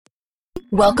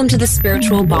Welcome to the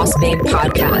Spiritual Boss Babe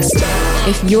podcast.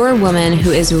 If you're a woman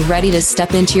who is ready to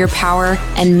step into your power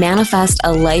and manifest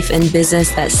a life and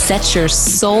business that sets your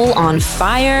soul on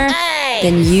fire,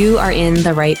 then you are in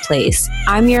the right place.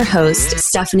 I'm your host,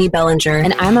 Stephanie Bellinger,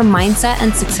 and I'm a mindset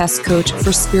and success coach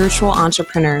for spiritual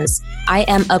entrepreneurs. I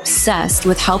am obsessed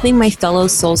with helping my fellow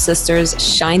soul sisters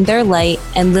shine their light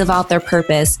and live out their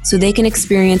purpose so they can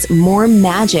experience more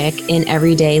magic in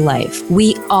everyday life.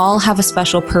 We all have a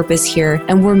special purpose here,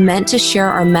 and we're meant to share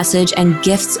our message and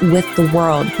gifts with the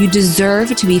world. You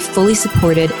deserve to be fully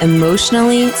supported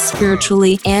emotionally,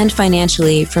 spiritually, and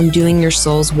financially from doing your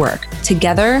soul's work.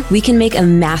 Together, we can make a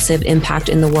massive impact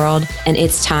in the world, and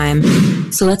it's time.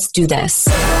 So let's do this.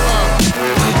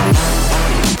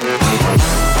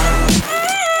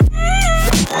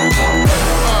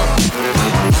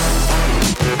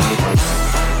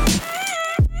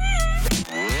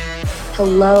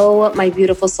 Hello, my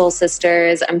beautiful soul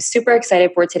sisters. I'm super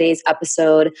excited for today's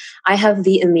episode. I have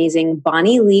the amazing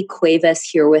Bonnie Lee Cuevas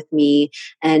here with me.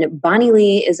 And Bonnie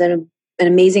Lee is an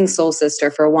amazing soul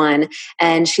sister, for one.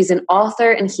 And she's an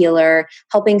author and healer,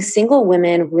 helping single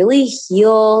women really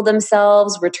heal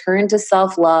themselves, return to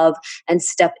self-love, and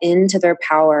step into their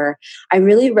power. I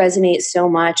really resonate so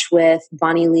much with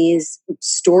Bonnie Lee's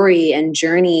story and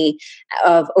journey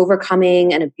of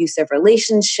overcoming an abusive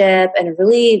relationship and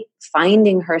really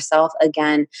finding herself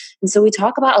again. And so we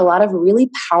talk about a lot of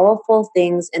really powerful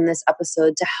things in this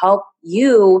episode to help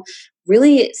you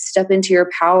really step into your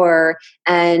power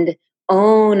and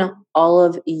own all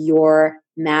of your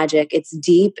magic. It's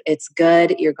deep, it's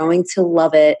good, you're going to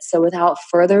love it. So without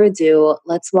further ado,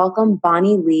 let's welcome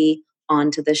Bonnie Lee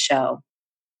onto the show.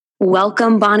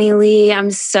 Welcome, Bonnie Lee.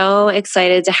 I'm so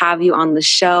excited to have you on the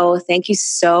show. Thank you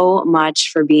so much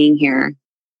for being here.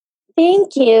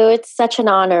 Thank you. It's such an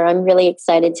honor. I'm really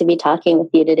excited to be talking with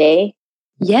you today.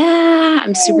 Yeah,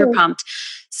 I'm super pumped.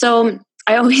 So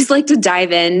I always like to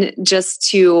dive in just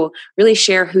to really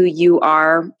share who you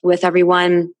are with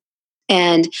everyone.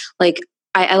 And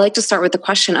I like to start with the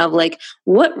question of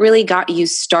what really got you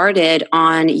started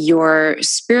on your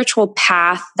spiritual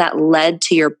path that led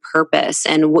to your purpose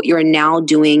and what you're now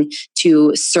doing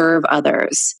to serve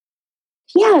others?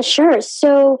 Yeah, sure.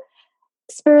 So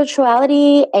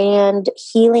spirituality and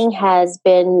healing has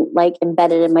been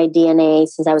embedded in my DNA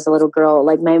since I was a little girl.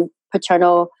 My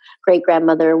paternal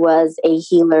great-grandmother was a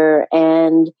healer,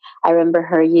 and I remember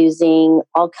her using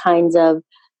all kinds of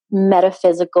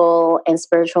metaphysical and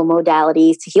spiritual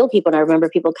modalities to heal people. And I remember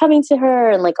people coming to her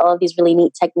and all of these really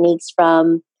neat techniques,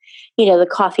 from the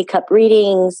coffee cup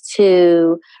readings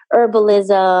to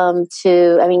herbalism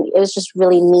it was just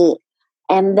really neat.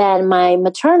 And then my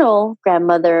maternal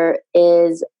grandmother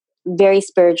is very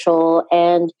spiritual.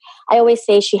 And I always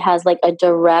say she has a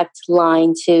direct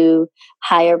line to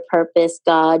higher purpose,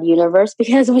 God, universe,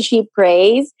 because when she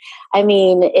prays,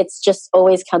 it's just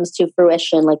always comes to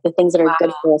fruition, the things that are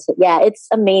good for us. Yeah, it's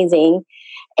amazing.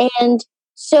 And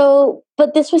so,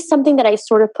 but this was something that I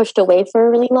sort of pushed away for a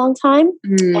really long time.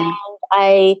 And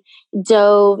I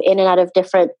dove in and out of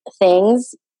different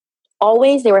things.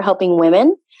 Always, they were helping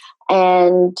women.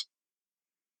 And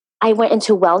I went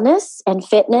into wellness and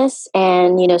fitness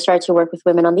and, started to work with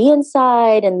women on the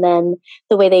inside and then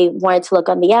the way they wanted to look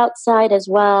on the outside as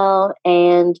well.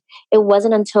 And it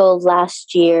wasn't until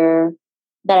last year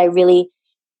that I really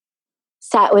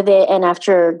sat with it. And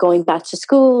after going back to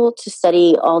school to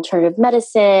study alternative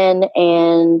medicine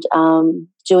and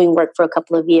doing work for a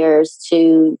couple of years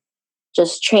to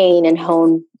just train and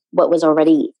hone what was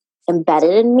already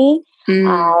embedded in me,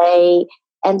 I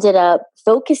ended up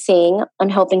focusing on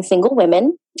helping single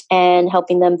women and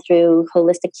helping them through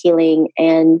holistic healing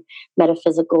and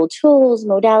metaphysical tools,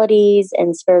 modalities,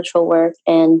 and spiritual work.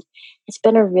 And it's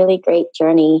been a really great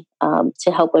journey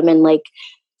to help women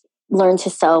learn to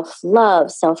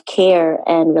self-love, self-care,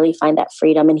 and really find that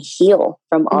freedom and heal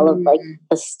from all of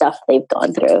the stuff they've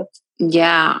gone through.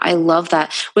 Yeah, I love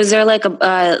that. Was there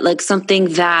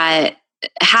something that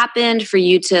happened for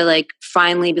you to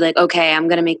finally be okay, I'm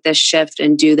going to make this shift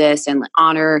and do this and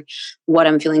honor what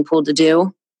I'm feeling pulled to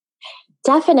do?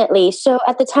 Definitely. So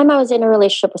at the time I was in a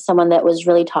relationship with someone that was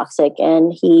really toxic,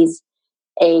 and he's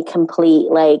a complete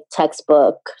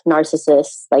textbook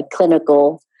narcissist,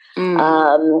 clinical.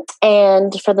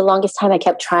 And for the longest time I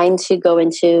kept trying to go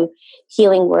into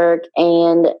healing work,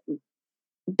 and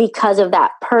because of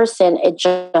that person, it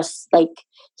just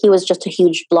he was just a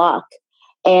huge block.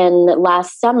 And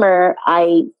last summer,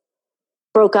 I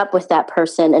broke up with that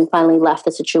person and finally left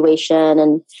the situation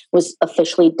and was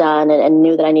officially done and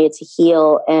knew that I needed to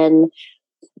heal. And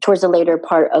towards the later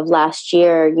part of last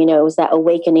year, it was that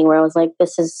awakening where I was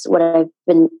this is what I've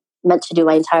been meant to do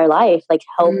my entire life, like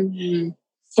help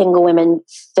single women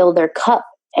fill their cup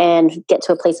and get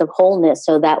to a place of wholeness.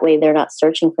 So that way they're not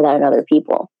searching for that in other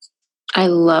people. I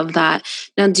love that.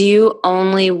 Now, do you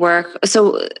only work?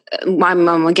 So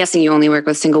I'm guessing you only work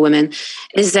with single women.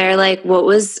 Is there like, what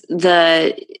was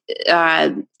the,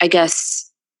 I guess,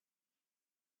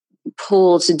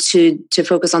 pull to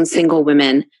focus on single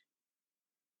women?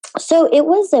 So it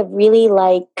was a really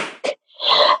like,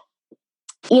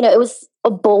 it was a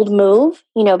bold move,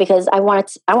 because I want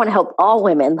to help all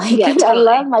women. Like, yeah, totally.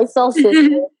 I love my soul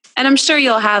sister. And I'm sure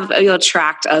you'll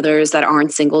attract others that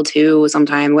aren't single too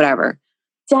sometime, whatever.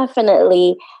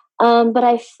 Definitely. But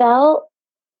I felt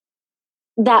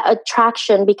that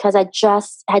attraction because I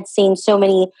just had seen so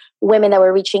many women that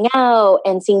were reaching out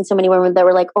and seeing so many women that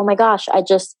were like, oh my gosh, I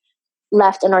just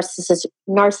left a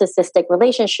narcissistic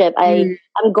relationship. I'm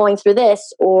going through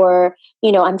this, or,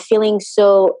 I'm feeling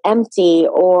so empty,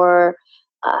 or,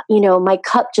 my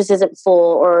cup just isn't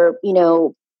full, or,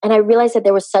 and I realized that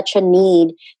there was such a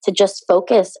need to just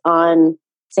focus on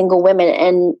single women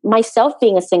and myself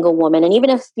being a single woman. And even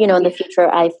if, in the future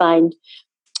I find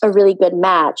a really good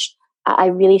match, I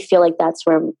really feel like that's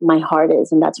where my heart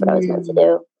is. And that's what I was meant to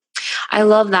do. I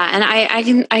love that. And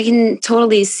I can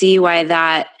totally see why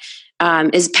that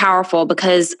is powerful,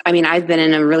 because I've been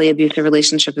in a really abusive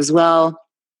relationship as well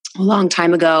a long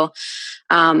time ago,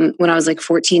 when I was like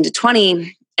 14 to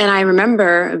 20. And I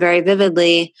remember very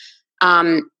vividly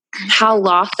how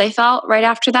lost I felt right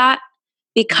after that.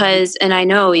 Because, and I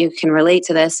know you can relate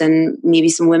to this, and maybe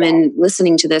some women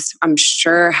listening to this, I'm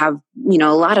sure have, a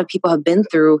lot of people have been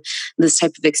through this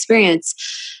type of experience.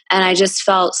 And I just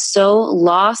felt so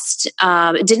lost.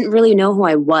 Didn't really know who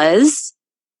I was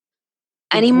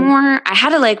anymore. I had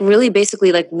to really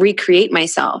basically recreate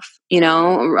myself,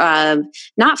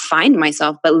 not find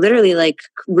myself, but literally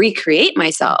recreate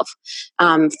myself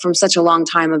from such a long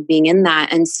time of being in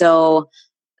that. And so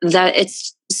that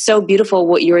it's so beautiful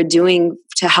what you're doing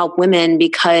to help women,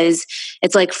 because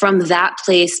it's from that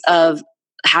place of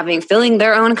filling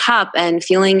their own cup and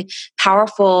feeling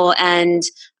powerful and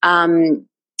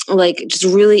just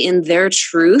really in their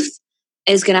truth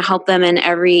is going to help them in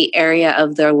every area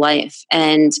of their life.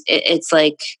 And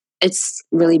it's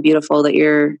really beautiful that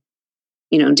you're,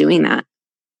 doing that.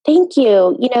 Thank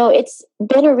you. It's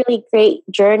been a really great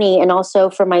journey, and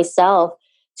also for myself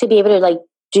to be able to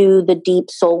do the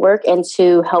deep soul work and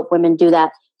to help women do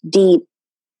that deep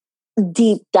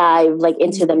dive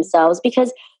into themselves,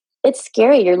 because it's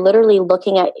scary. You're literally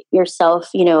looking at yourself,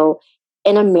 in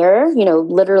a mirror,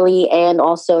 literally, and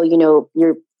also,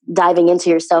 you're diving into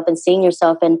yourself and seeing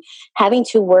yourself and having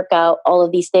to work out all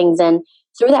of these things. And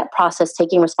through that process,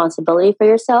 taking responsibility for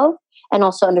yourself and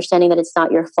also understanding that it's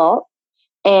not your fault,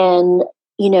 and,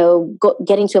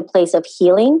 getting to a place of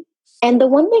healing. And the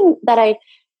one thing that I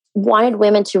wanted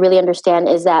women to really understand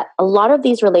is that a lot of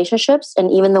these relationships,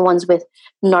 and even the ones with,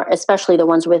 especially the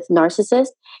ones with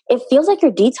narcissists, it feels like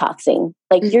you're detoxing.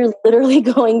 You're literally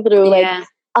going through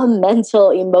a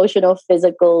mental, emotional,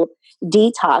 physical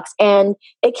detox. And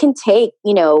it can take,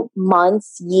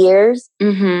 months, years,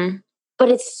 but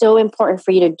it's so important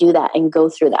for you to do that and go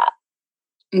through that.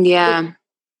 Yeah.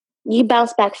 You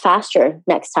bounce back faster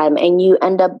next time, and you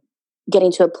end up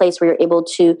getting to a place where you're able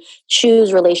to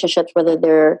choose relationships, whether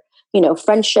they're,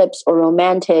 friendships or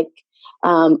romantic,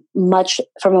 from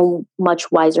a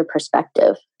much wiser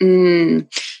perspective.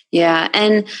 Yeah.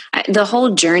 And the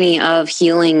whole journey of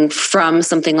healing from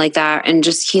something like that, and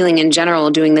just healing in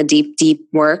general, doing the deep, deep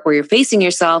work where you're facing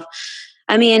yourself.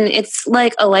 It's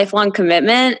like a lifelong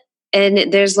commitment,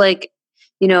 and there's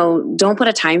don't put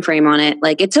a time frame on it.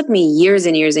 It took me years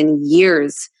and years and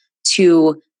years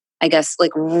to, I guess,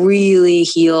 really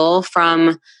heal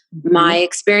from my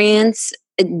experience,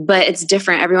 but it's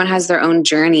different. Everyone has their own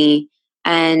journey.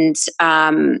 And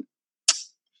that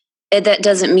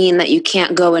doesn't mean that you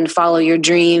can't go and follow your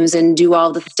dreams and do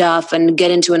all the stuff and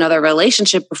get into another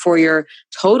relationship before you're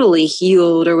totally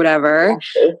healed or whatever.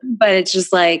 Okay. But it's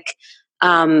just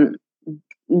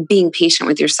being patient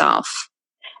with yourself.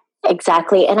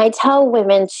 Exactly. And I tell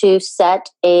women to set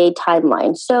a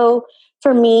timeline. So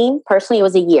for me personally, it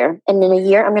was a year. And in a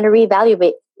year, I'm going to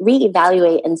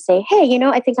reevaluate and say, hey,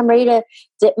 I think I'm ready to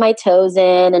dip my toes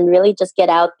in and really just get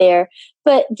out there.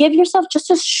 But give yourself just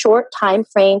a short time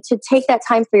frame to take that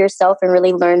time for yourself and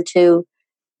really learn to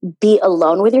be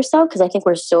alone with yourself. Because I think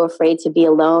we're so afraid to be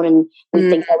alone, and we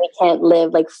think that we can't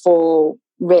live full,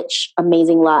 rich,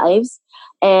 amazing lives.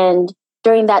 And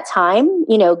during that time,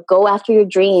 go after your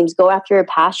dreams, go after your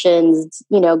passions,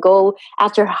 go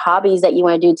after hobbies that you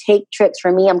want to do, take trips.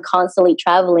 For me, I'm constantly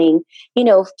traveling,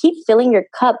 keep filling your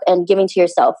cup and giving to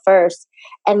yourself first.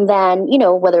 And then,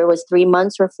 whether it was 3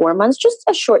 months or 4 months, just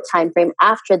a short time frame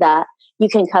after that, you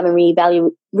can come and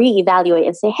reevaluate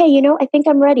and say, hey, I think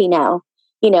I'm ready now.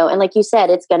 And like you said,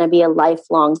 it's going to be a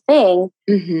lifelong thing,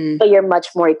 but you're much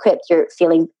more equipped. You're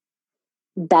feeling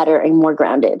better and more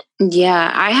grounded.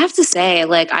 Yeah, I have to say,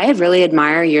 like, I really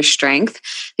admire your strength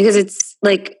because it's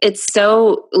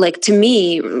so, like, to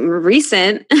me,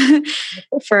 recent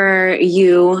for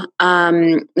you,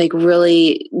 like,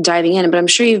 really diving in. But I'm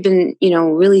sure you've been,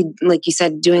 really, like you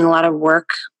said, doing a lot of work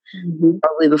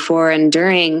probably before and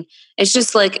during. It's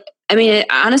just like, I mean,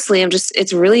 honestly,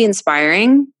 it's really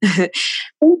inspiring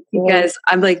because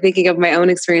I'm like thinking of my own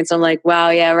experience. I'm like, wow,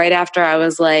 yeah, right after I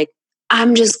was like,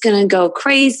 I'm just going to go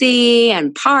crazy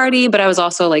and party. But I was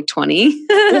also like 20.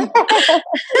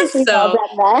 So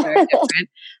very different.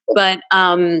 But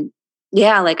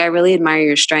yeah, like I really admire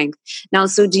your strength. Now,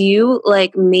 so do you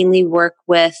like mainly work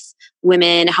with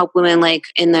women, help women like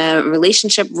in the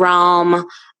relationship realm?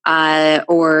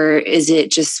 Or is it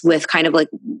just with kind of like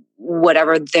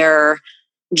whatever their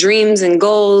dreams and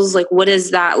goals? Like, what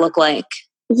does that look like?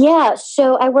 Yeah,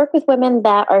 so I work with women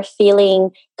that are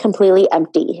feeling completely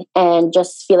empty and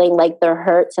just feeling like their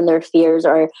hurts and their fears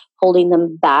are holding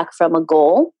them back from a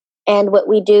goal. And what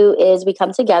we do is we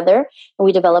come together and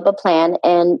we develop a plan.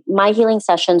 And my healing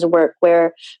sessions work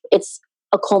where it's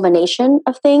a culmination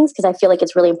of things because I feel like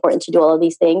it's really important to do all of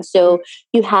these things. So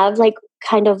you have like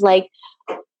kind of like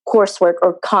coursework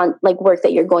or like work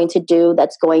that you're going to do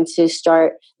that's going to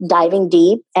start diving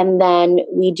deep. And then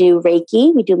we do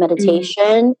Reiki, we do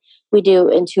meditation, we do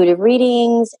intuitive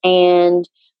readings, and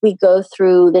we go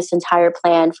through this entire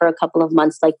plan for a couple of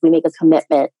months. Like we make a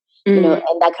commitment, and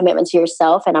that commitment to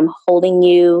yourself, and I'm holding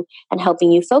you and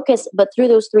helping you focus. But through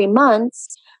those 3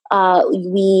 months,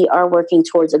 we are working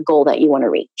towards a goal that you want to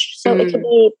reach. So it could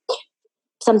be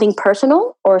something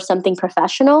personal or something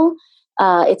professional.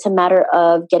 It's a matter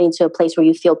of getting to a place where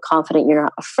you feel confident, you're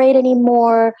not afraid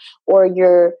anymore, or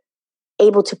you're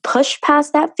able to push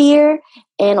past that fear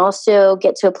and also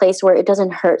get to a place where it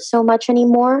doesn't hurt so much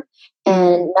anymore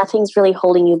and nothing's really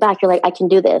holding you back. You're like, I can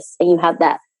do this. And you have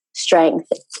that strength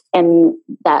and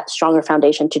that stronger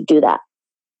foundation to do that.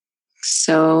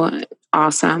 So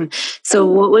awesome. So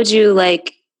what would you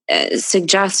like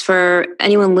suggest for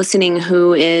anyone listening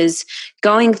who is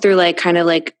going through like kind of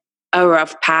like a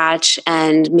rough patch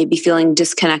and maybe feeling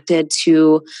disconnected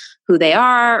to who they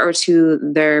are or to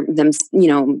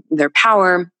their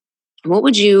power? What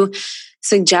would you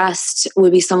suggest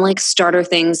would be some like starter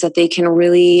things that they can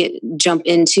really jump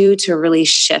into to really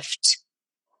shift?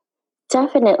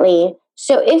 Definitely.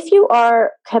 So if you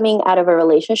are coming out of a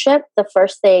relationship, the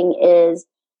first thing is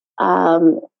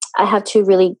I have 2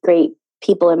 really great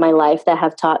people in my life that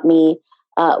have taught me,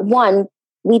 one,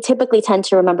 we typically tend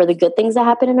to remember the good things that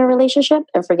happen in a relationship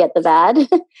and forget the bad.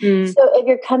 So if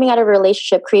you're coming out of a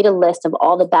relationship, create a list of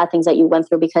all the bad things that you went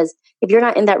through, because if you're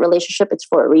not in that relationship, it's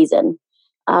for a reason.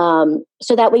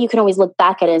 So that way you can always look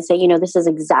back at it and say, this is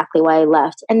exactly why I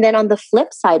left. And then on the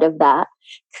flip side of that,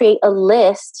 create a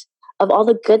list of all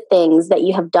the good things that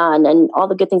you have done and all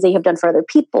the good things that you have done for other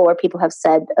people or people have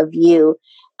said of you.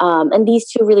 And these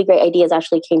 2 really great ideas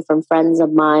actually came from friends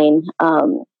of mine.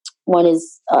 One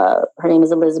is, her name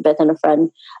is Elizabeth, and a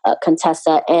friend,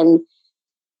 Contessa. And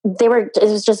it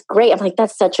was just great. I'm like,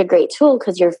 that's such a great tool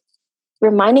because you're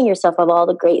reminding yourself of all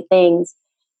the great things.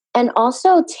 And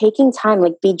also taking time,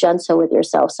 like be gentle with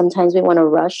yourself. Sometimes we want to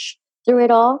rush through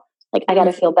it all. Like, I got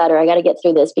to feel better. I got to get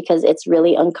through this because it's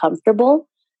really uncomfortable,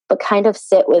 but kind of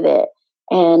sit with it.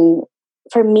 And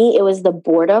for me, it was the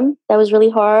boredom that was really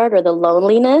hard, or the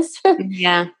loneliness.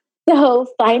 Yeah. So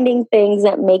finding things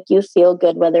that make you feel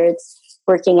good, whether it's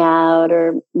working out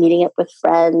or meeting up with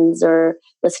friends or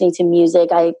listening to music.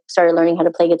 I started learning how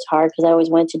to play guitar because I always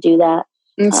wanted to do that.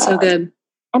 It's so good.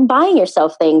 And buying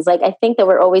yourself things. Like, I think that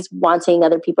we're always wanting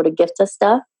other people to gift us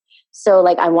stuff. So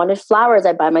like, I wanted flowers.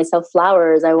 I buy myself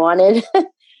flowers. I wanted,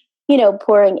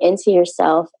 pouring into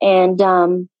yourself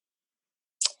and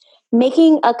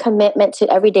making a commitment to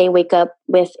every day wake up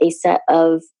with a set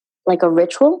of like a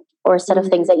ritual or a set of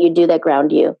things that you do that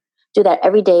ground you. Do that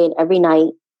every day and every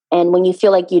night. And when you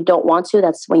feel like you don't want to,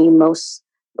 that's when you most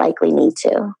likely need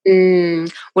to.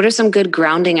 What are some good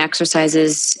grounding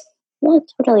exercises? Yeah,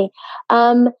 totally.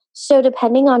 So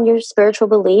depending on your spiritual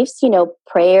beliefs,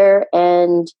 prayer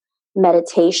and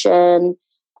meditation.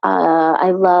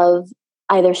 I love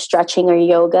either stretching or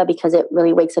yoga because it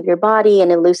really wakes up your body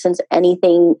and it loosens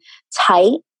anything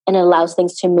tight and it allows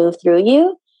things to move through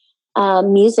you.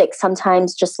 Music,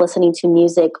 sometimes just listening to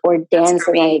music or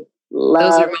dancing. I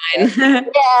love. Those are mine.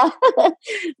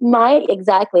 Yeah.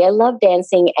 Exactly. I love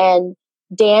dancing, and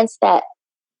dance that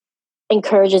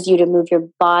encourages you to move your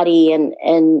body and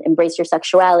embrace your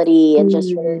sexuality and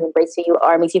just really embrace who you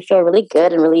are. It makes you feel really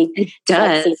good and really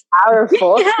sexy,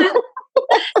 powerful.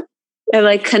 It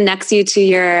like connects you to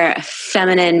your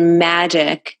feminine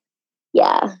magic.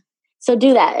 Yeah. So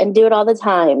do that and do it all the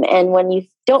time. And when you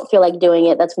don't feel like doing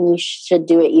it, that's when you should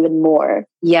do it even more.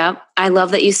 Yeah. I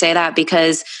love that you say that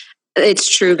because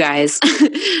it's true, guys.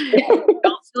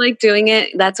 Don't feel like doing it.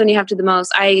 That's when you have to the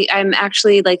most. I'm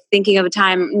actually like thinking of a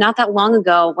time not that long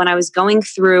ago when I was going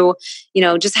through,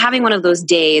 just having one of those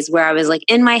days where I was like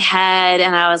in my head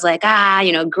and I was like,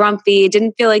 grumpy,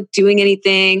 didn't feel like doing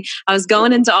anything. I was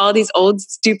going into all these old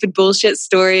stupid bullshit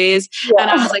stories and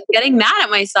I was like getting mad at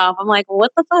myself. I'm like,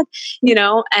 what the fuck?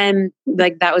 And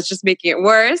like that was just making it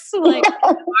worse. Like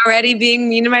I'm already being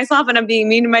mean to myself and I'm being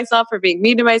mean to myself for being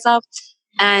mean to myself.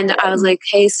 And I was like,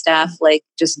 hey, Steph, like,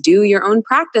 just do your own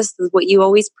practice. This is what you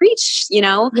always preach,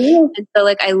 Yeah. And so,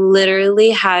 like, I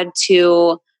literally had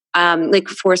to,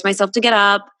 force myself to get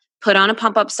up, put on a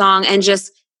pump up song, and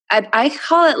just, I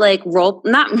call it like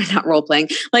not role playing,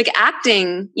 like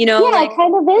acting, Yeah, like, it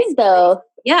kind of is, though.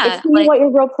 Yeah. It's what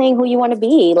you're role playing, who you want to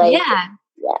be. Like, yeah.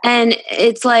 And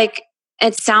it's like,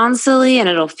 it sounds silly and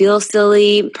it'll feel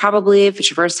silly probably if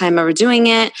it's your first time ever doing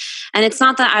it. And it's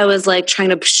not that I was like trying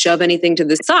to shove anything to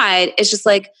the side. It's just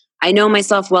like, I know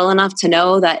myself well enough to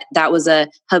know that that was a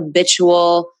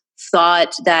habitual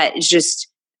thought that just,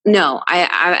 no,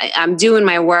 I'm doing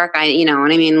my work. You know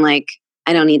what I mean? Like,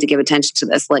 I don't need to give attention to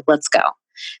this. Like, let's go.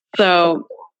 So,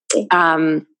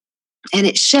 and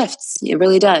it shifts. It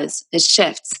really does. It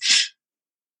shifts.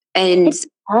 And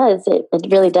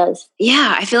it really does.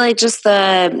 Yeah, I feel like just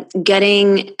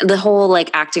getting the whole like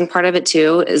acting part of it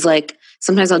too is like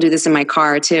sometimes I'll do this in my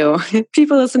car too.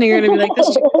 People listening are gonna be like, this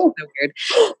is so weird.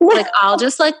 Like I'll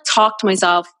just like talk to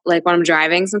myself like when I'm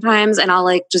driving sometimes and I'll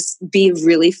like just be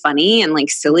really funny and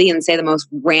like silly and say the most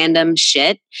random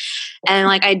shit. And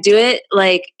like I do it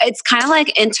like it's kind of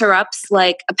like interrupts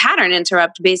like a pattern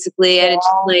interrupt basically. And it's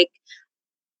just like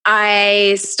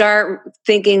I start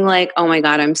thinking like, oh my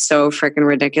God, I'm so freaking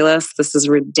ridiculous. This is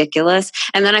ridiculous.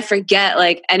 And then I forget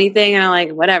like anything and I'm like,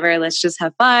 whatever, let's just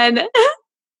have fun.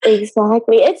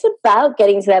 Exactly. It's about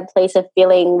getting to that place of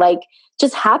feeling like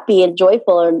just happy and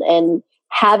joyful and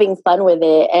having fun with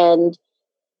it.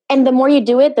 And the more you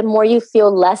do it, the more you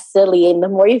feel less silly and the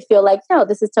more you feel like, no,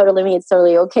 this is totally me. It's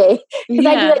totally okay. Because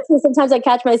I do that too. Sometimes I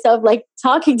catch myself like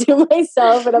talking to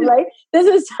myself and I'm like, this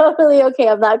is totally okay.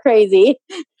 I'm not crazy,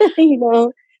 But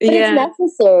it's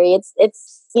necessary. It's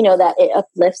that it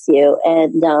uplifts you.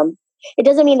 And it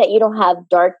doesn't mean that you don't have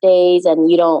dark days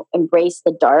and you don't embrace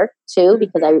the dark too,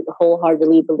 because I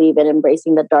wholeheartedly believe in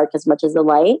embracing the dark as much as the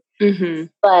light. Mm-hmm.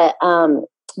 But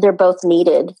they're both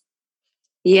needed.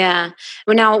 Yeah.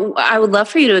 Well, now I would love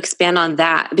for you to expand on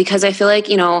that because I feel like,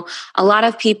 a lot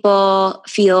of people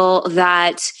feel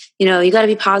that, you got to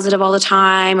be positive all the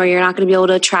time or you're not going to be able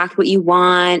to attract what you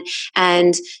want.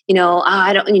 And,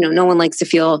 I don't, no one likes to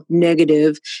feel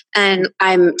negative. And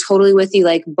I'm totally with you.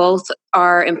 Like both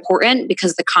are important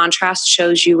because the contrast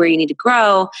shows you where you need to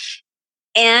grow.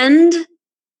 And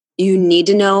you need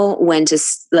to know when to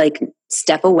like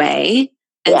step away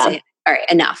and say, all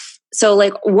right, enough. So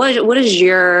like, what is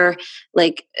your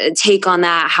like take on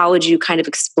that? How would you kind of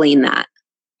explain that?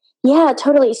 Yeah,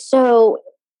 totally. So,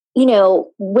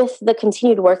 with the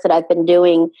continued work that I've been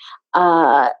doing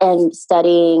and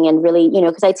studying and really,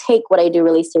 because I take what I do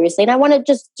really seriously and I want to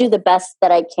just do the best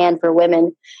that I can for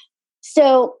women.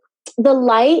 So the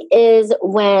light is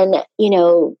when,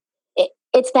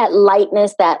 it's that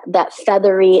lightness, that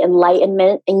feathery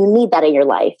enlightenment, and you need that in your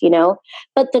life,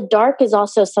 But the dark is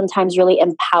also sometimes really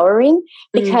empowering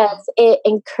because it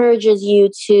encourages you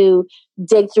to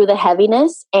dig through the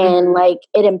heaviness and like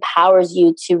it empowers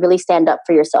you to really stand up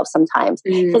for yourself sometimes.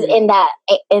 Because in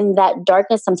that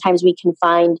darkness, sometimes we can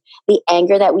find the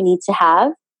anger that we need to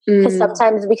have.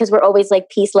 Because we're always like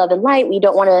peace, love, and light, we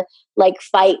don't want to like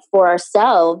fight for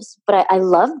ourselves. But I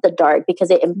love the dark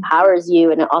because it empowers you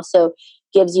and it also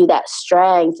gives you that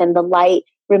strength, and the light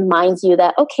reminds you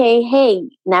that, okay, hey,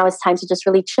 now it's time to just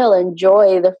really chill,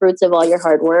 enjoy the fruits of all your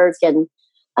hard work. And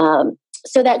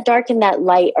so that dark and that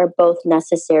light are both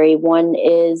necessary. One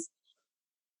is,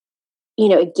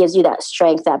 it gives you that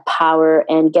strength, that power,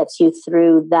 and gets you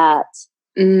through that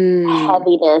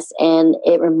heaviness, and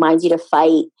it reminds you to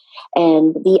fight.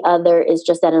 And the other is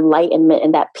just that enlightenment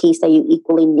and that peace that you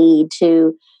equally need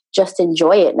to just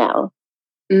enjoy it now.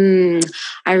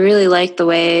 I really like the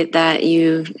way that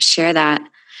you share that.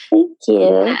 Thank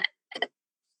you.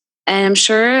 And I'm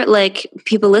sure like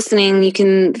people listening, you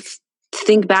can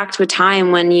think back to a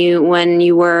time when you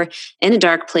were in a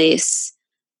dark place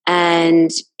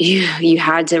and you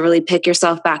had to really pick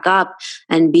yourself back up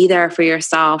and be there for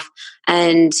yourself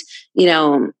and,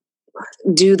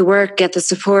 do the work, get the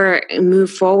support,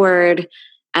 move forward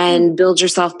and build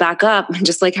yourself back up,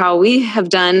 just like how we have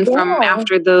done from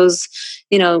after those,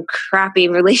 crappy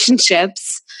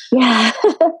relationships. Yeah.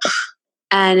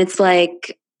 And it's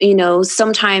like,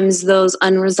 sometimes those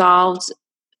unresolved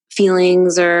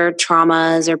feelings or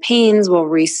traumas or pains will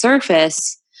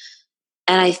resurface.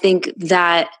 And I think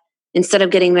that instead of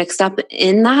getting mixed up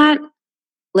in that,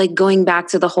 like going back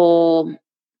to the whole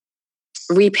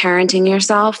reparenting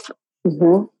yourself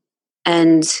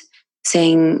and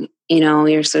saying,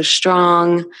 you're so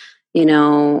strong,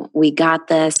 we got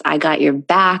this, I got your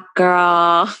back,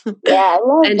 girl. Yeah, I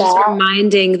love and that. Just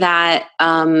reminding that,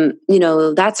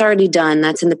 that's already done.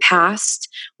 That's in the past.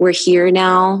 We're here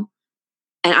now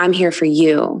and I'm here for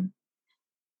you.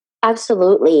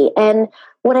 Absolutely. And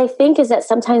what I think is that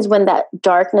sometimes when that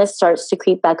darkness starts to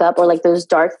creep back up or like those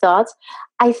dark thoughts,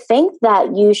 I think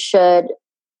that you should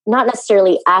not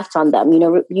necessarily act on them.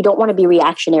 You don't want to be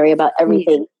reactionary about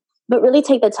everything, but really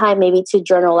take the time maybe to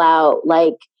journal out.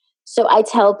 Like, so I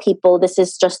tell people this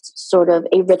is just sort of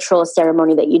a ritual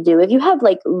ceremony that you do. If you have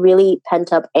like really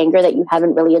pent up anger that you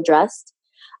haven't really addressed,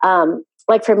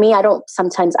 like for me, I don't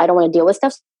want to deal with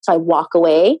stuff. So I walk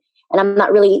away and I'm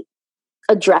not really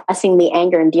addressing the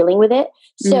anger and dealing with it.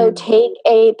 So take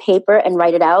a paper and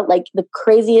write it out. Like the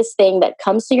craziest thing that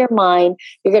comes to your mind,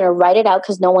 you're going to write it out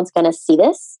because no one's going to see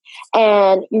this.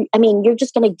 And you're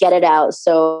just going to get it out.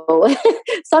 So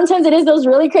sometimes it is those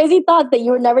really crazy thoughts that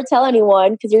you would never tell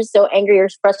anyone because you're so angry or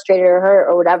frustrated or hurt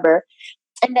or whatever.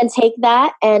 And then take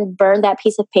that and burn that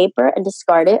piece of paper and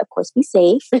discard it. Of course, be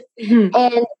safe.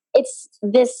 And it's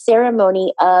this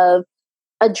ceremony of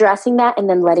addressing that and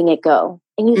then letting it go.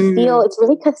 And you feel it's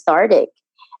really cathartic.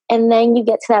 And then you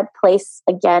get to that place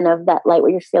again of that light where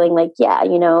you're feeling like, yeah,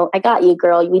 I got you,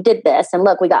 girl. We did this. And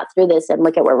look, we got through this and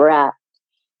look at where we're at.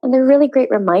 And they're really great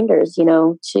reminders,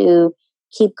 to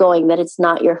keep going, that it's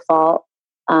not your fault.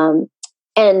 And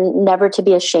never to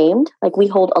be ashamed. Like we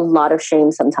hold a lot of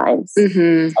shame sometimes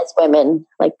as women,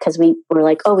 like, because we're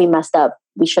like, oh, we messed up.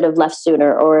 We should have left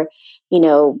sooner. Or,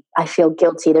 I feel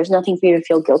guilty. There's nothing for you to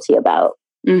feel guilty about.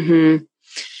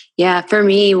 Yeah. For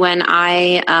me, when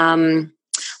I,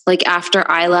 after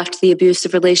I left the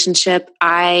abusive relationship,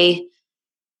 I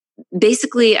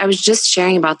was just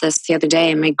sharing about this the other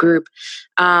day in my group.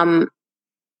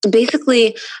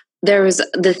 Basically, there was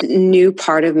this new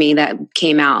part of me that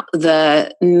came out,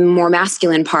 the more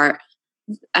masculine part.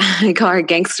 I call her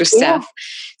gangster stuff.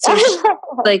 So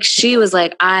she was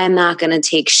like, I'm not going to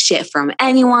take shit from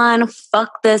anyone.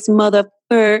 Fuck this motherfucker.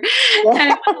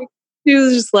 And she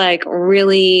was just like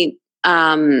really,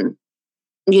 like,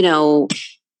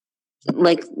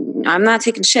 I'm not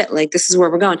taking shit. Like, this is where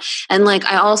we're going. And like,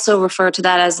 I also refer to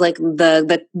that as like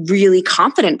the really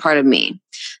confident part of me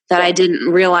that I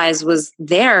didn't realize was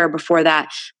there before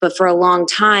that. But for a long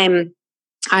time,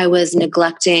 I was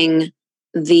neglecting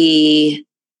the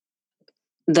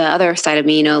other side of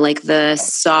me, like the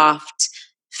soft,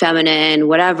 feminine,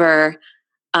 whatever.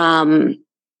 And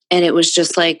it was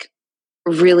just like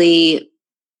really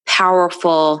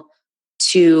powerful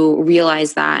to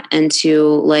realize that and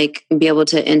to like be able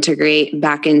to integrate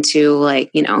back into like,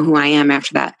 who I am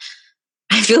after that.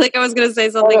 I feel like I was going to say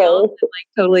something else and like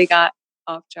totally got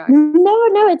off track.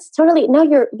 No, it's totally, no,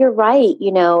 you're right,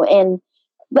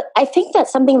 but I think that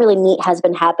something really neat has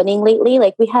been happening lately.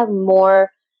 Like we have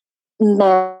more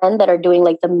men that are doing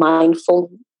like the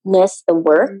mindfulness, the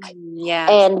work,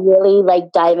 and really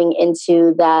like diving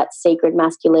into that sacred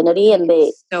masculinity. And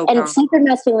sacred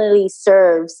masculinity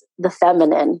serves the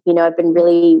feminine. I've been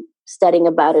really studying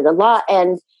about it a lot,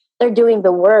 and they're doing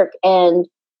the work. And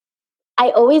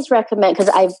I always recommend,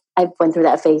 because I've went through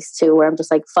that phase too, where I'm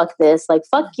just like, fuck this, like,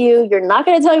 fuck you. You're not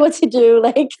going to tell me what to do.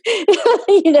 Like,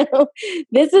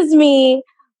 this is me.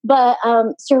 But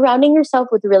surrounding yourself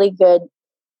with really good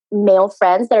male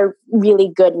friends that are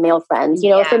really good male friends.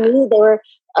 For me, they were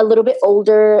a little bit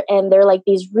older and they're like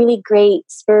these really great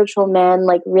spiritual men,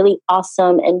 like really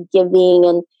awesome and giving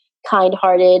and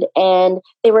kind-hearted. And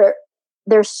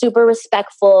they're super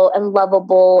respectful and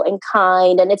lovable and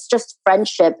kind. And it's just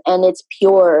friendship and it's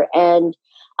pure. And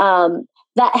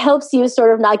that helps you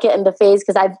sort of not get in the phase.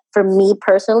 Because for me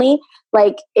personally,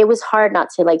 like it was hard not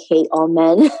to like hate all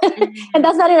men. And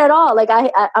that's not it at all. Like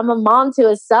I'm a mom to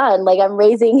a son. Like I'm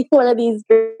raising one of these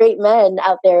great men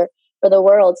out there for the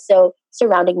world. So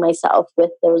surrounding myself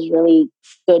with those really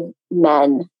good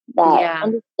men that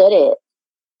understood it.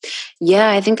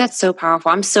 Yeah, I think that's so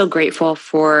powerful. I'm so grateful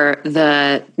for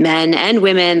the men and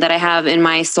women that I have in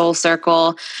my soul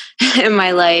circle in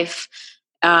my life.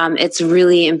 It's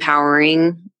really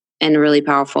empowering and really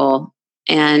powerful.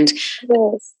 And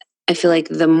I feel like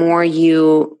the more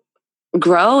you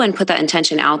grow and put that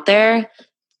intention out there,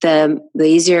 the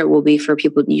easier it will be for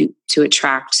people to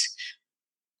attract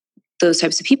those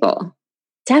types of people.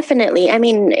 Definitely. I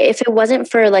mean, if it wasn't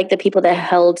for like the people that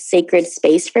held sacred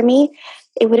space for me,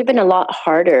 it would have been a lot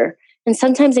harder. And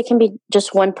sometimes it can be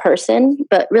just one person,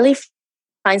 but really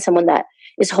find someone that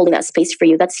is holding that space for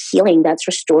you. That's healing. That's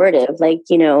restorative. Like,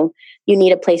 you know, you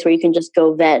need a place where you can just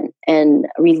go vent and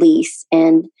release.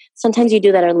 And sometimes you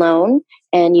do that alone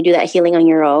and you do that healing on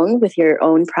your own with your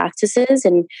own practices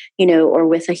and, you know, or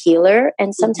with a healer.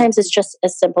 And sometimes it's just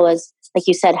as simple as, like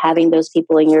you said, having those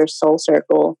people in your soul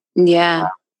circle. Yeah.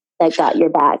 That got your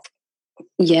back.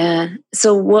 Yeah.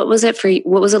 So what was it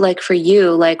like for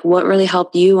you? Like what really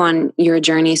helped you on your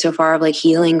journey so far of like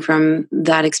healing from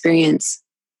that experience?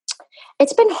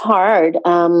 It's been hard.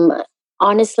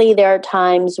 Honestly, there are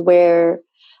times where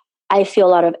I feel a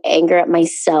lot of anger at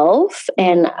myself,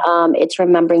 and it's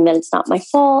remembering that it's not my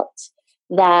fault,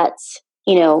 that,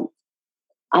 you know,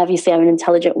 obviously I'm an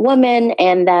intelligent woman,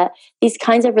 and that these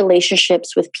kinds of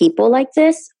relationships with people like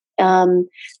this,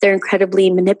 they're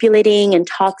incredibly manipulating and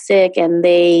toxic, and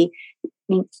they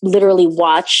literally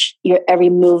watch your every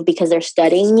move because they're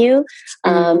studying you.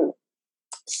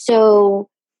 So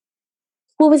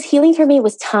what was healing for me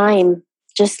was time,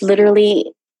 just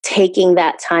literally taking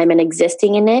that time and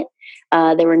existing in it.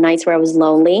 There were nights where I was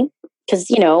lonely because,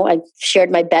 you know, I shared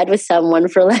my bed with someone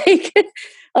for like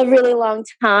a really long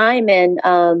time, and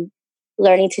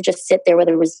learning to just sit there,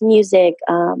 whether it was music.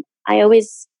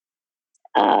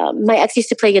 My ex used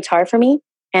to play guitar for me,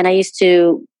 and I used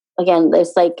to, again,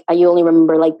 it's like, you only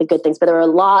remember like the good things, but there were a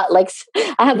lot, like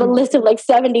I have a list of like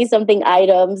 70 something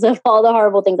items of all the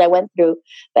horrible things I went through.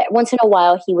 But once in a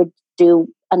while he would do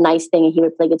a nice thing and he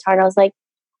would play guitar. And I was like,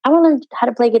 I want to learn how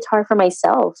to play guitar for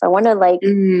myself. I want to like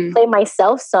play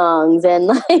myself songs and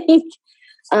like,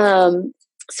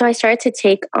 so I started to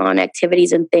take on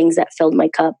activities and things that filled my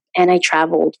cup, and I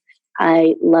traveled.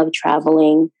 I love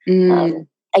traveling.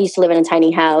 I used to live in a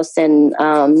tiny house, and,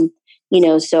 you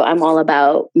know, so I'm all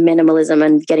about minimalism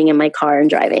and getting in my car and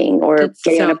driving or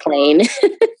getting on a plane.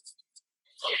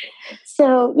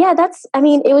 So yeah,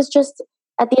 it was just,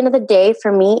 at the end of the day,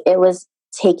 for me, it was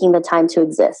taking the time to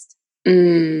exist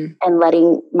and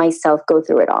letting myself go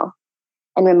through it all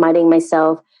and reminding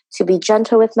myself to be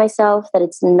gentle with myself, that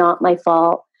it's not my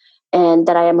fault and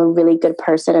that I am a really good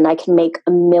person and I can make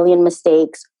a million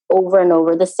mistakes over and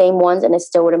over, the same ones, and it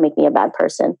still wouldn't make me a bad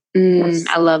person.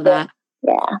 I love that.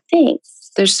 Yeah,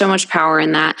 thanks. There's so much power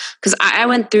in that, because I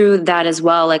went through that as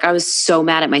well. Like I was so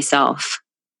mad at myself.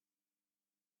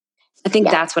 I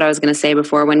think that's what I was going to say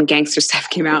before when Gangster Stuff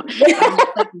came out. I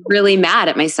was like really mad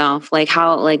at myself. Like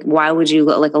why would you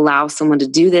like allow someone to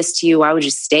do this to you? Why would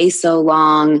you stay so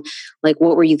long? Like,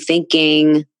 what were you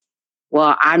thinking?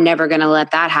 Well, I'm never going to let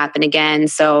that happen again.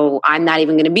 So I'm not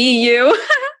even going to be you.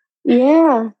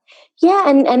 Yeah. Yeah.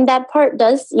 And that part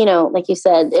does, you know, like you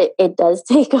said, it does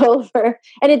take over,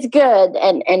 and it's good.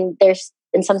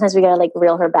 And sometimes we gotta like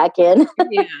reel her back in.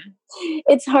 Yeah.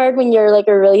 It's hard when you're like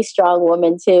a really strong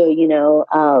woman too, you know?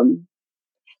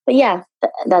 But yeah,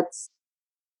 I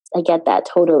get that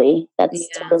totally. Totally,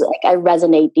 like, I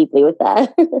resonate deeply with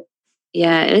that.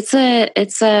 Yeah. It's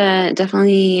a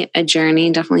definitely a journey,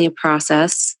 definitely a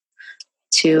process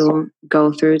to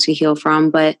go through, to heal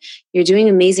from, but you're doing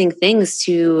amazing things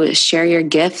to share your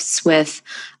gifts with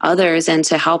others and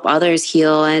to help others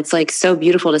heal. And it's like so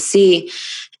beautiful to see.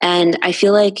 And I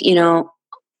feel like, you know,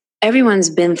 everyone's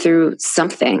been through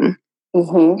something,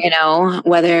 you know,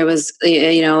 whether it was,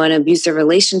 you know, an abusive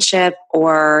relationship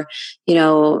or, you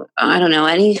know, I don't know,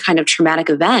 any kind of traumatic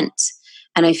event.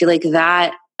 And I feel like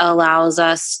that allows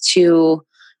us to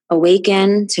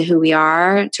awaken to who we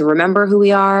are, to remember who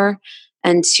we are,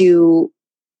 and to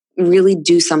really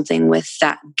do something with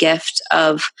that gift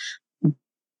of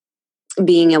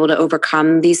being able to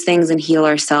overcome these things and heal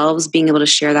ourselves, being able to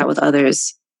share that with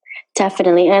others.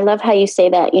 Definitely. And I love how you say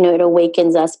that, you know, it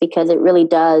awakens us, because it really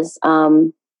does.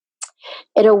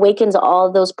 It awakens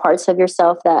all those parts of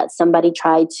yourself that somebody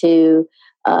tried to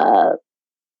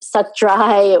suck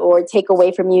dry or take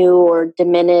away from you or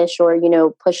diminish or, you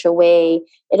know, push away.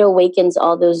 It awakens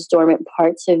all those dormant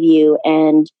parts of you,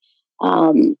 and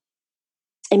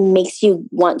it makes you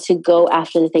want to go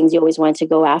after the things you always wanted to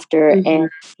go after and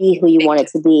be who you wanted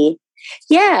to be.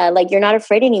 Yeah, like you're not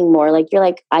afraid anymore. Like you're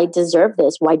like, I deserve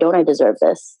this. Why don't I deserve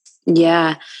this?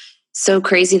 Yeah. So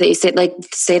crazy that you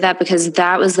say that, because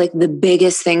that was like the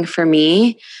biggest thing for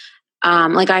me.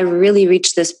 Like I really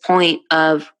reached this point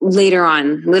of later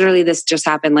on, literally this just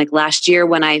happened like last year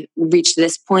when I reached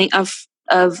this point of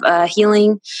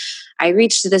healing. I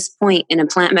reached this point in a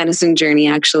plant medicine journey,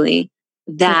 actually,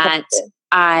 that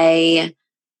I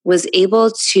was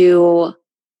able to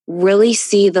really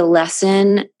see the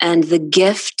lesson and the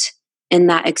gift in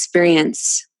that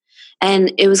experience.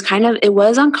 And it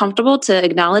was uncomfortable to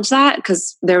acknowledge that,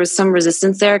 because there was some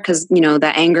resistance there, because,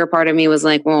 the anger part of me was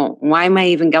like, well, why am I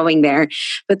even going there?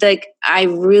 But like, I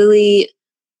really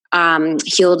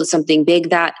healed something big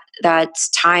that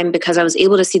time, because I was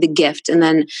able to see the gift. And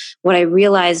then what I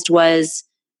realized was,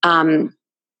 I'm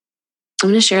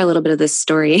going to share a little bit of this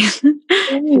story.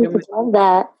 Love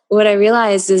that. What I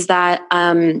realized is that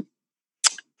I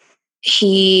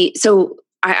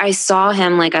saw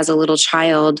him like as a little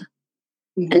child.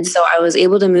 Mm-hmm. And so I was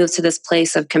able to move to this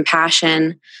place of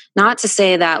compassion, not to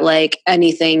say that like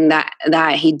anything that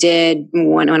he did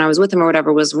when I was with him or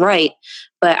whatever was right,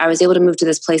 but I was able to move to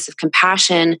this place of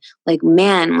compassion. Like,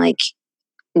 man, like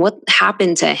what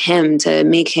happened to him to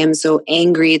make him so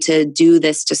angry to do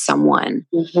this to someone?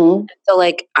 Mm-hmm. So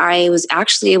like I was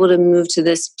actually able to move to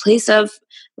this place of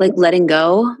like letting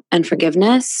go and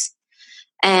forgiveness,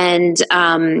 and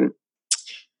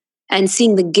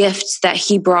seeing the gift that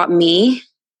he brought me,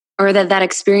 or that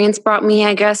experience brought me,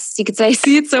 I guess you could say.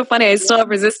 See, it's so funny. I still have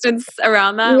resistance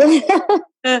around that.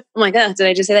 I'm like, oh, did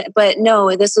I just say that? But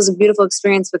no, this was a beautiful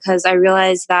experience, because I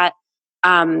realized that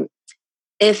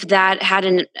if that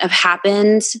hadn't have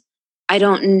happened, I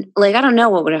don't know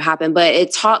what would have happened, but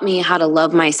it taught me how to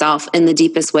love myself in the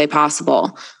deepest way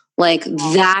possible. Like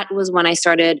that was when I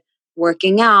started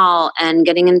working out and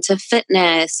getting into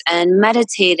fitness and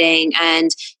meditating and,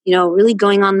 really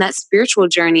going on that spiritual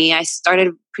journey. I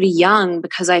started pretty young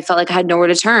because I felt like I had nowhere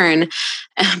to turn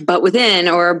but within,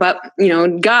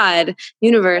 God,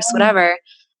 universe, whatever.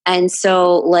 And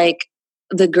so like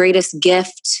the greatest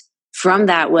gift from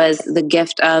that was the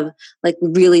gift of like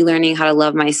really learning how to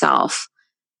love myself.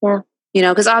 Yeah.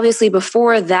 Because obviously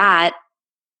before that,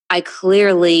 I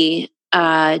clearly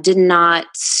did not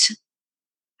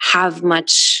have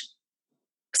much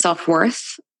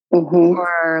self-worth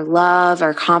or love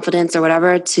or confidence or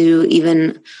whatever to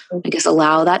even, I guess,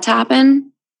 allow that to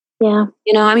happen. Yeah.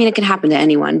 It can happen to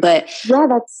anyone, but yeah,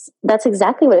 that's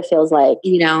exactly what it feels like.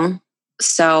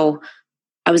 So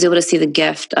I was able to see the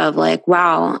gift of like,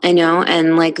 wow,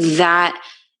 and like that,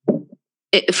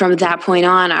 from that point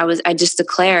on, I just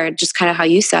declared, just kind of how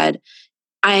you said,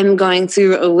 I'm going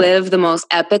to live the most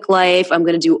epic life. I'm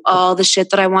going to do all the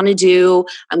shit that I want to do.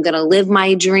 I'm going to live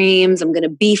my dreams. I'm going to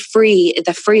be free,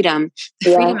 the freedom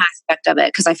aspect of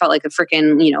it. Cause I felt like a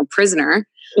freaking, prisoner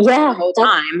the whole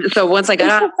time. So once I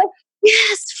got out,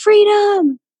 yes,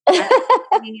 freedom.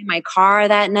 In my car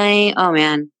that night. Oh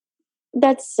man.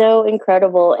 That's so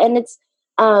incredible. And it's,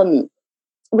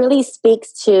 really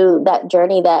speaks to that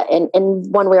journey that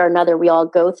in one way or another we all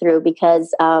go through,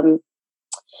 because,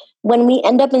 when we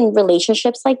end up in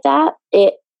relationships like that,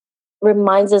 it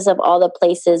reminds us of all the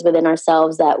places within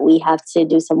ourselves that we have to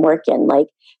do some work in, like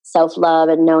self-love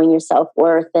and knowing your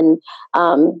self-worth. And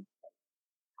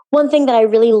one thing that I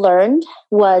really learned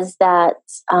was that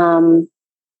I'm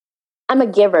a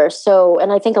giver. So,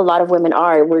 and I think a lot of women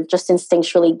we're just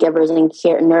instinctually givers and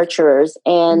nurturers.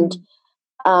 And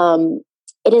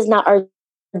it is not our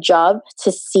job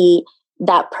to see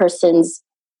that person's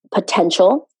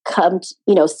potential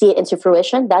see it into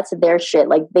fruition. That's their shit.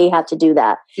 Like they have to do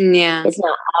that. Yeah. It's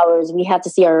not ours. We have to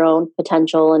see our own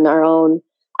potential and our own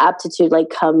aptitude,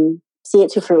 like come see it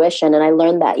to fruition. And I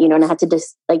learned that, and I had to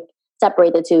just like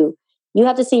separate the two. You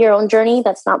have to see your own journey.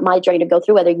 That's not my journey to go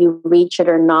through, whether you reach it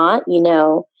or not,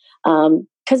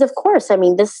 because of course,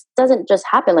 this doesn't just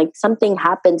happen. Like something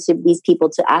happened to these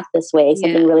people to act this way,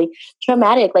 something really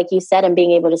traumatic, like you said, and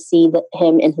being able to see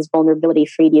him in his vulnerability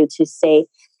freed you to say,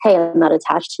 hey, I'm not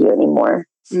attached to you anymore.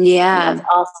 Yeah. And that's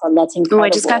awesome. That's incredible. Oh, I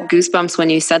just got goosebumps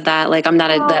when you said that. Like, I'm not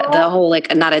the whole,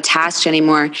 like, not attached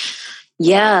anymore.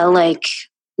 Yeah. Like,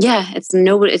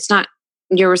 it's not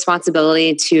your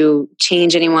responsibility to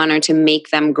change anyone or to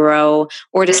make them grow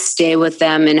or to stay with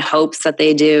them in hopes that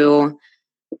they do.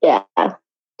 Yeah,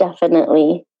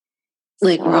 definitely.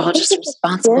 Like, we're all just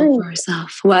responsible for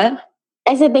ourselves. What?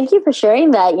 I said, thank you for sharing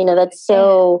that. That's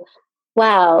so...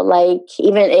 Wow, like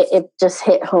even it just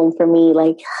hit home for me.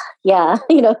 Like, yeah,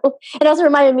 it also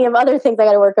reminded me of other things I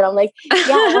got to work on. I'm like,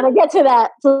 I want to get to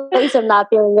that place of not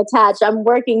feeling attached. I'm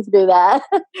working through that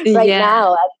right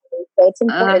now. So it's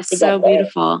important to get so there.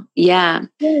 beautiful. Yeah.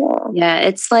 Yeah. Yeah.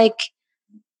 It's like,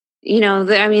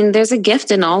 I mean, there's a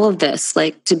gift in all of this,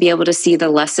 like to be able to see the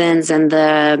lessons and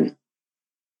the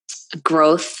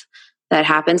growth that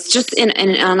happens just in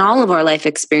on all of our life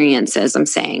experiences. I'm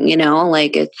saying,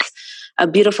 like it's a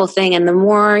beautiful thing. And the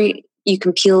more you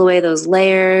can peel away those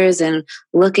layers and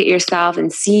look at yourself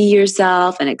and see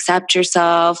yourself and accept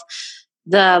yourself,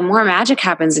 the more magic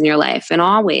happens in your life in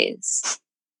all ways.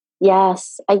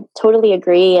 Yes, I totally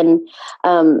agree. And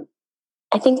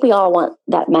I think we all want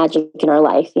that magic in our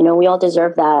life. We all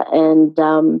deserve that.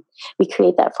 And we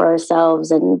create that for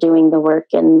ourselves and doing the work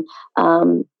and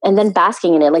then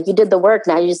basking in it. Like you did the work,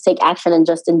 now you just take action and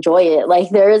just enjoy it. Like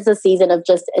there is a season of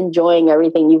just enjoying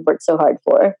everything you've worked so hard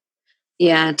for.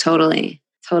 Yeah, totally.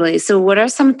 Totally. So what are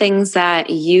some things that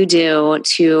you do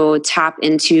to tap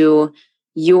into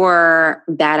your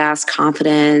badass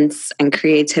confidence and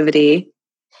creativity?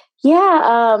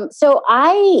 Yeah. So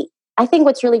I think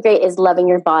what's really great is loving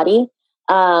your body.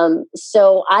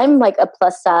 So I'm like a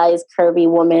plus size curvy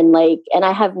woman, and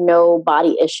I have no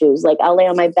body issues. Like I'll lay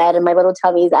on my bed and my little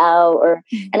tummy's out,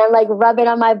 and I'm like rubbing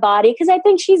on my body because I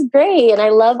think she's great, and I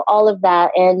love all of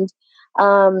that. And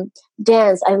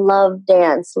dance, I love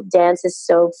dance. Dance is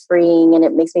so freeing, and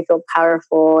it makes me feel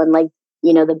powerful, and the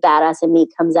badass in me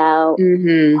comes out.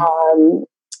 Mm-hmm.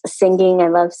 Singing, I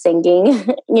love singing.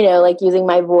 Like using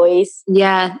my voice.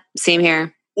 Yeah, same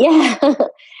here. Yeah.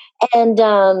 And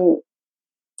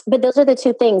but those are the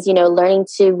two things, learning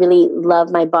to really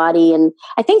love my body. And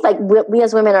I think we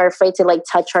as women are afraid to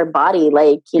touch our body,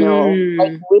 like we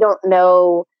don't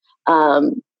know.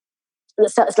 So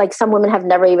it's like some women have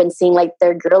never even seen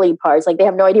their girly parts, like they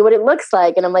have no idea what it looks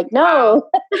like, and I'm like, no.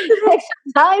 It's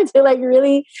time to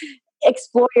really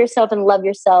explore yourself and love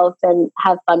yourself and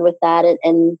have fun with that.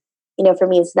 And for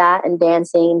me, it's that and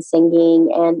dancing and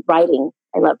singing and writing.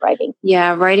 I love writing.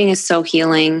 Yeah, writing is so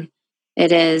healing.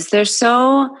 It is. There's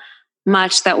so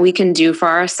much that we can do for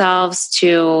ourselves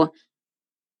to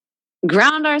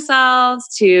ground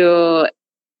ourselves, to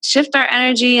shift our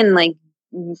energy and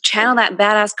channel that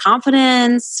badass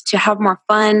confidence, to have more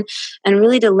fun, and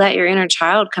really to let your inner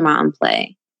child come out and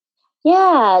play.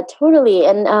 Yeah, totally.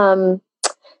 And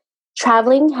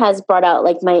traveling has brought out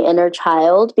my inner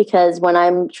child, because when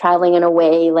I'm traveling in a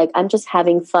way, I'm just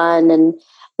having fun and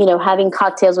having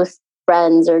cocktails with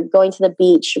friends or going to the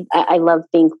beach. I love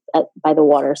being by the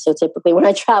water, so typically when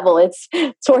I travel, it's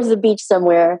towards the beach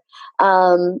somewhere,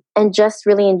 and just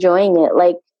really enjoying it.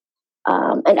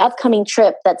 An upcoming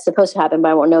trip that's supposed to happen, but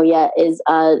I won't know yet, is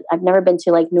I've never been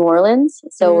to New Orleans,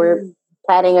 so we're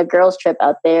planning a girls trip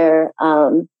out there.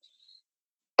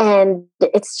 And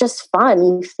it's just fun.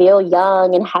 You feel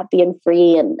young and happy and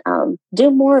free, and do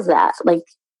more of that.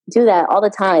 Do that all the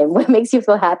time. What makes you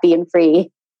feel happy and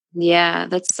free? Yeah,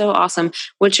 that's so awesome.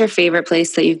 What's your favorite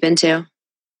place that you've been to?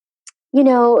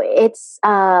 It's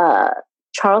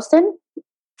Charleston,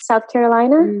 South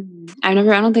Carolina. I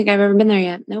don't think I've ever been there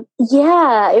yet. Nope.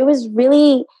 Yeah, it was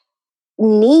really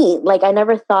neat. I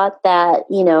never thought that,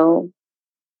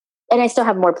 and I still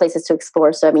have more places to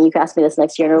explore. So, I mean, you can ask me this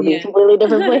next year and it'll be a completely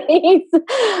different place.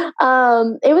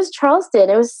 It was Charleston.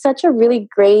 It was such a really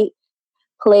great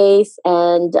place.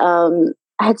 And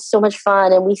I had so much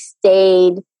fun, and we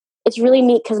stayed. It's really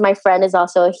neat because my friend is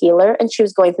also a healer, and she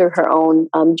was going through her own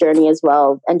journey as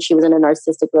well. And she was in a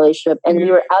narcissistic relationship, and we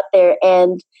were out there,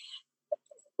 and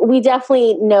we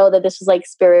definitely know that this was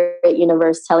spirit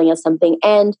universe telling us something.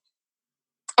 And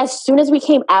as soon as we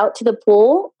came out to the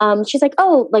pool, she's like,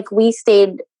 oh, we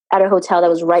stayed at a hotel that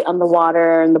was right on the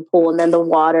water and the pool, and then the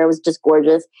water was just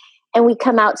gorgeous. And we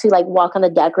come out to walk on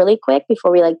the deck really quick before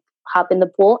we hop in the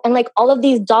pool, and all of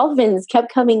these dolphins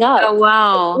kept coming up. Oh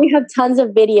wow. We have tons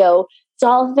of video.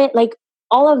 Dolphin,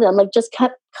 all of them just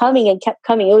kept coming and kept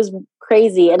coming. It was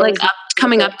crazy. And it was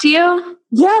coming up to you?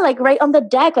 Yeah, right on the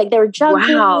deck. They were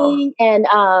jumping. Wow. And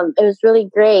it was really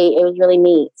great. It was really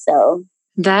neat. So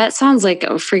that sounds like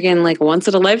a freaking once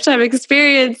in a lifetime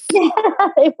experience. Yeah,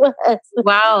 it was.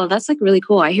 Wow, that's really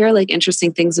cool. I hear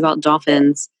interesting things about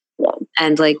dolphins. Yeah.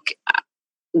 And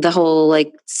the whole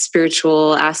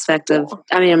spiritual aspect of,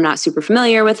 I mean, I'm not super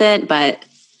familiar with it, but.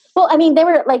 Well, I mean, they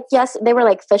were yes, they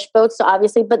were fish boats, so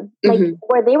obviously, but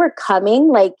where they were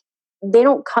coming, they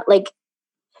don't cut,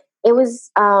 it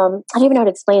was, I don't even know how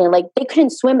to explain it. They couldn't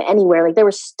swim anywhere. They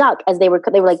were stuck as they were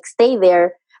stay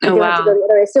there. Oh, wow. To go the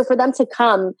other way. So for them to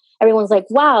come, everyone's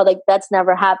wow, that's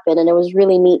never happened. And it was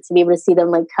really neat to be able to see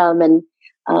them come. And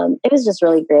it was just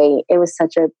really great. It was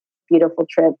such a beautiful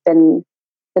trip. And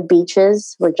the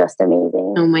beaches were just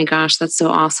amazing. Oh my gosh, that's so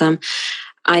awesome.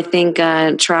 I think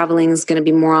traveling is going to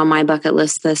be more on my bucket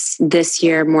list this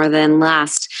year more than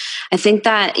last. I think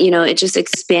that, it just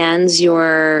expands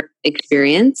your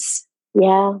experience.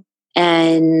 Yeah.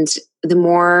 And the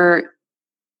more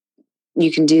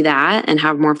you can do that and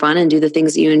have more fun and do the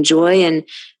things that you enjoy and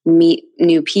meet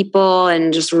new people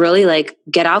and just really like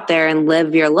get out there and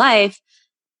live your life,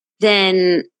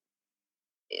 then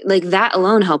like that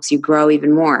alone helps you grow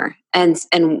even more. And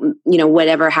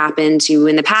whatever happened to you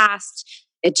in the past,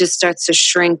 it just starts to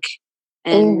shrink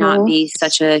and not be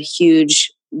such a huge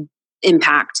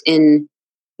impact in,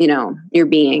 your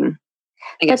being.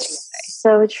 I guess that's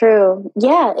so true.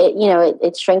 Yeah.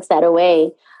 It shrinks that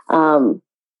away. And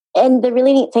the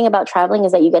really neat thing about traveling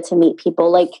is that you get to meet people.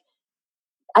 Like,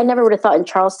 I never would have thought in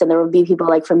Charleston there would be people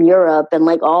like from Europe and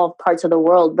like all parts of the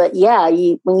world. But yeah,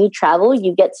 when you travel,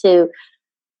 you get to,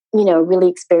 really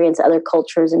experience other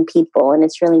cultures and people. And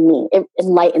it's really neat. It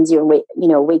enlightens you and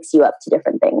wakes you up to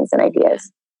different things and ideas.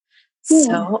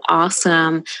 So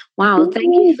awesome. Wow.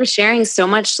 Thank you for sharing so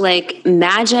much like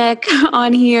magic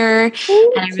on here.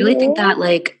 And I really think that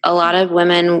like a lot of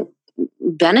women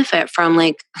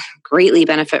greatly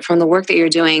benefit from the work that you're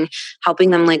doing, helping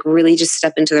them like really just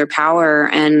step into their power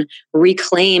and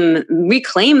reclaim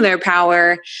their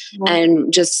power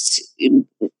and just,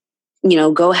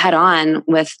 go head on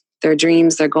with their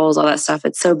dreams, their goals, all that stuff.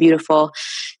 It's so beautiful.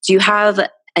 Do you have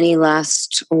any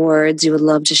last words you would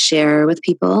love to share with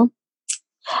people?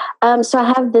 So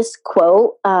I have this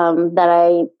quote that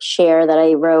I share that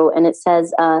I wrote, and it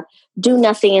says, do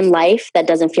nothing in life that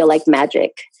doesn't feel like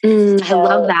magic. I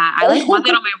love that. I want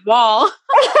that on my wall.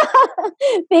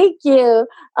 Thank you.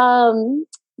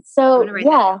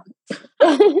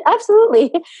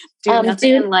 Absolutely. Do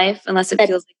nothing in life unless it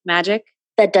feels like magic.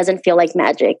 That doesn't feel like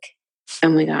magic. Oh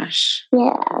my gosh.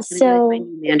 Yeah. So like my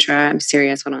new mantra. I'm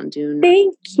serious. Hold on. Do nothing.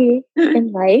 Thank you.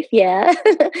 In life. Yeah.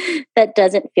 That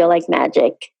doesn't feel like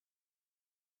magic.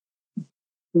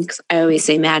 I always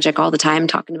say magic all the time,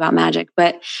 talking about magic,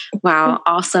 but wow.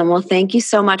 Awesome. Well, thank you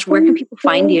so much. Where can people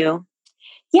find you?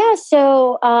 Yeah.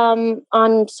 So,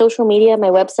 on social media, my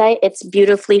website, it's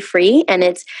Beautifully Free, and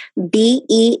it's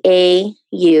BeautifulLee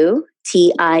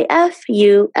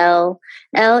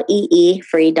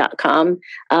free.com,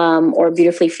 or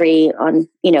Beautifully Free on,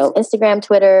 Instagram,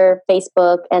 Twitter,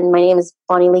 Facebook. And my name is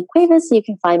Bonnie Lee Cuevas. So you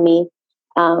can find me.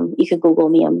 You could Google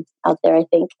me. I'm out there, I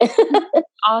think.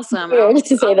 Awesome. Weird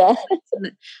to say that.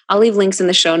 I'll leave links in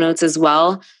the show notes as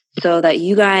well so that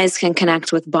you guys can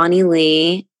connect with Bonnie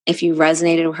Lee. If you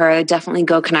resonated with her, definitely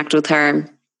go connect with her.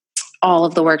 All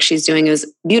of the work she's doing is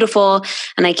beautiful.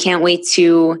 And I can't wait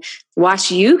to watch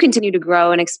you continue to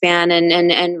grow and expand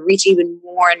and reach even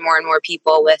more and more and more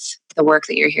people with the work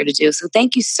that you're here to do. So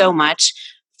thank you so much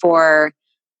for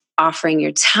offering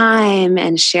your time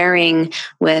and sharing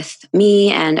with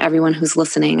me and everyone who's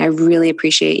listening. I really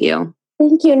appreciate you.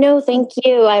 Thank you. No, thank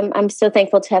you. I'm so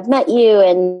thankful to have met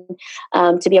you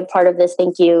and to be a part of this.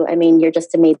 Thank you. I mean, you're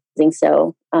just amazing.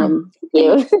 So thank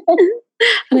you.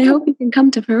 And I hope you can come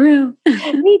to Peru.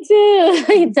 Me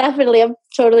too. Definitely. I'm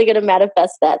totally going to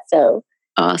manifest that. So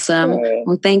awesome.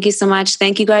 Well, thank you so much.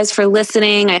 Thank you guys for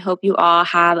listening. I hope you all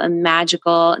have a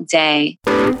magical day.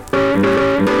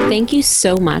 Thank you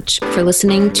so much for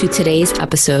listening to today's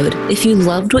episode. If you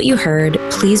loved what you heard,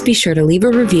 please be sure to leave a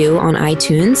review on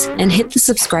iTunes and hit the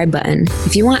subscribe button.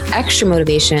 If you want extra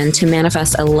motivation to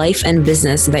manifest a life and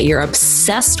business that you're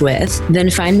obsessed with, then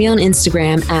find me on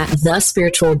Instagram at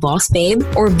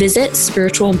 @thespiritualbossbabe or visit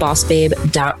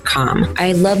spiritualbossbabe.com.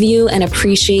 I love you and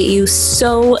appreciate you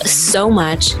so, so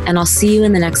much, and I'll see you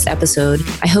in the next episode.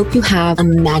 I hope you have a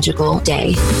magical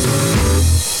day.